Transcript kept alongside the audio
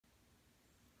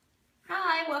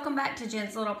welcome back to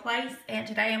Jen's Little Place, and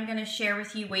today I'm going to share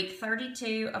with you week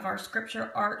 32 of our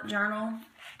Scripture Art Journal.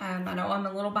 I know I'm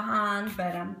a little behind,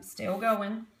 but I'm still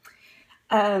going.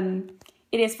 It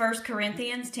is 1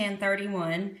 Corinthians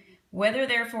 10:31. Whether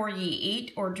therefore ye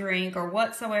eat or drink or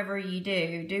whatsoever ye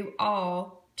do, do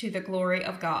all to the glory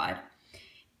of God.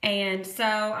 And so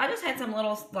I just had some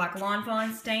little like Lawn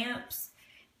Fawn stamps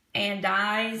and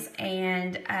dies,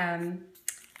 and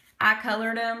I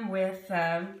colored them with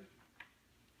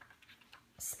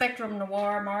Spectrum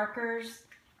Noir markers,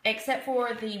 except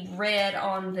for the red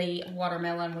on the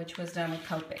watermelon, which was done with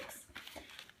Copics.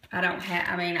 I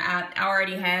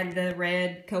already had the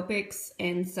red Copics,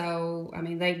 and so,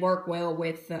 they work well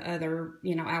with the other,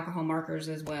 alcohol markers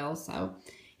as well, so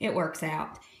it works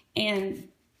out. And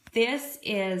this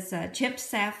is Chipped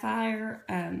Sapphire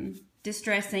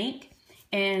Distress Ink,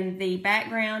 and the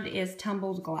background is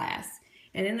tumbled glass.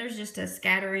 And then there's just a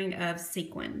scattering of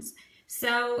sequins.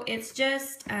 So it's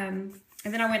just, and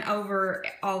then I went over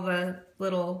all the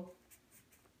little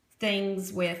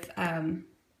things with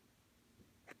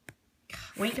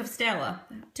Wink of Stella.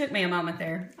 Took me a moment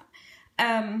there.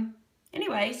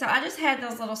 Anyway, so I just had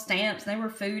those little stamps. They were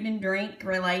food and drink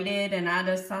related, and I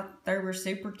just thought they were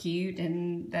super cute,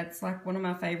 and that's like one of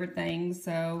my favorite things.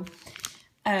 So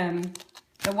the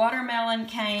watermelon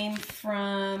came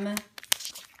from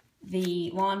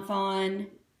the Lawn Fawn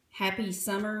Happy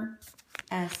Summer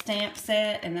stamp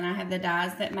set, and then I have the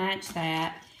dies that match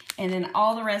that, and then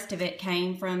all the rest of it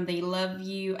came from the Love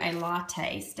You a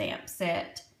Latte stamp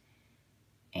set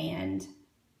and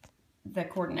the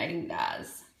coordinating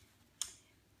dies.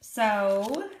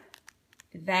 So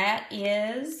that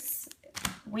is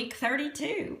week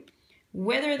 32.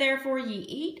 Whether therefore ye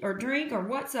eat or drink or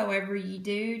whatsoever ye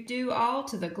do, do all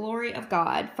to the glory of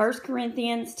God. 1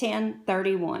 Corinthians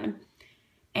 10:31.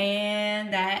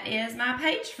 And that is my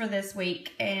page for this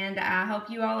week. And I hope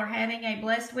you all are having a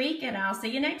blessed week, and I'll see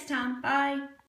you next time. Bye.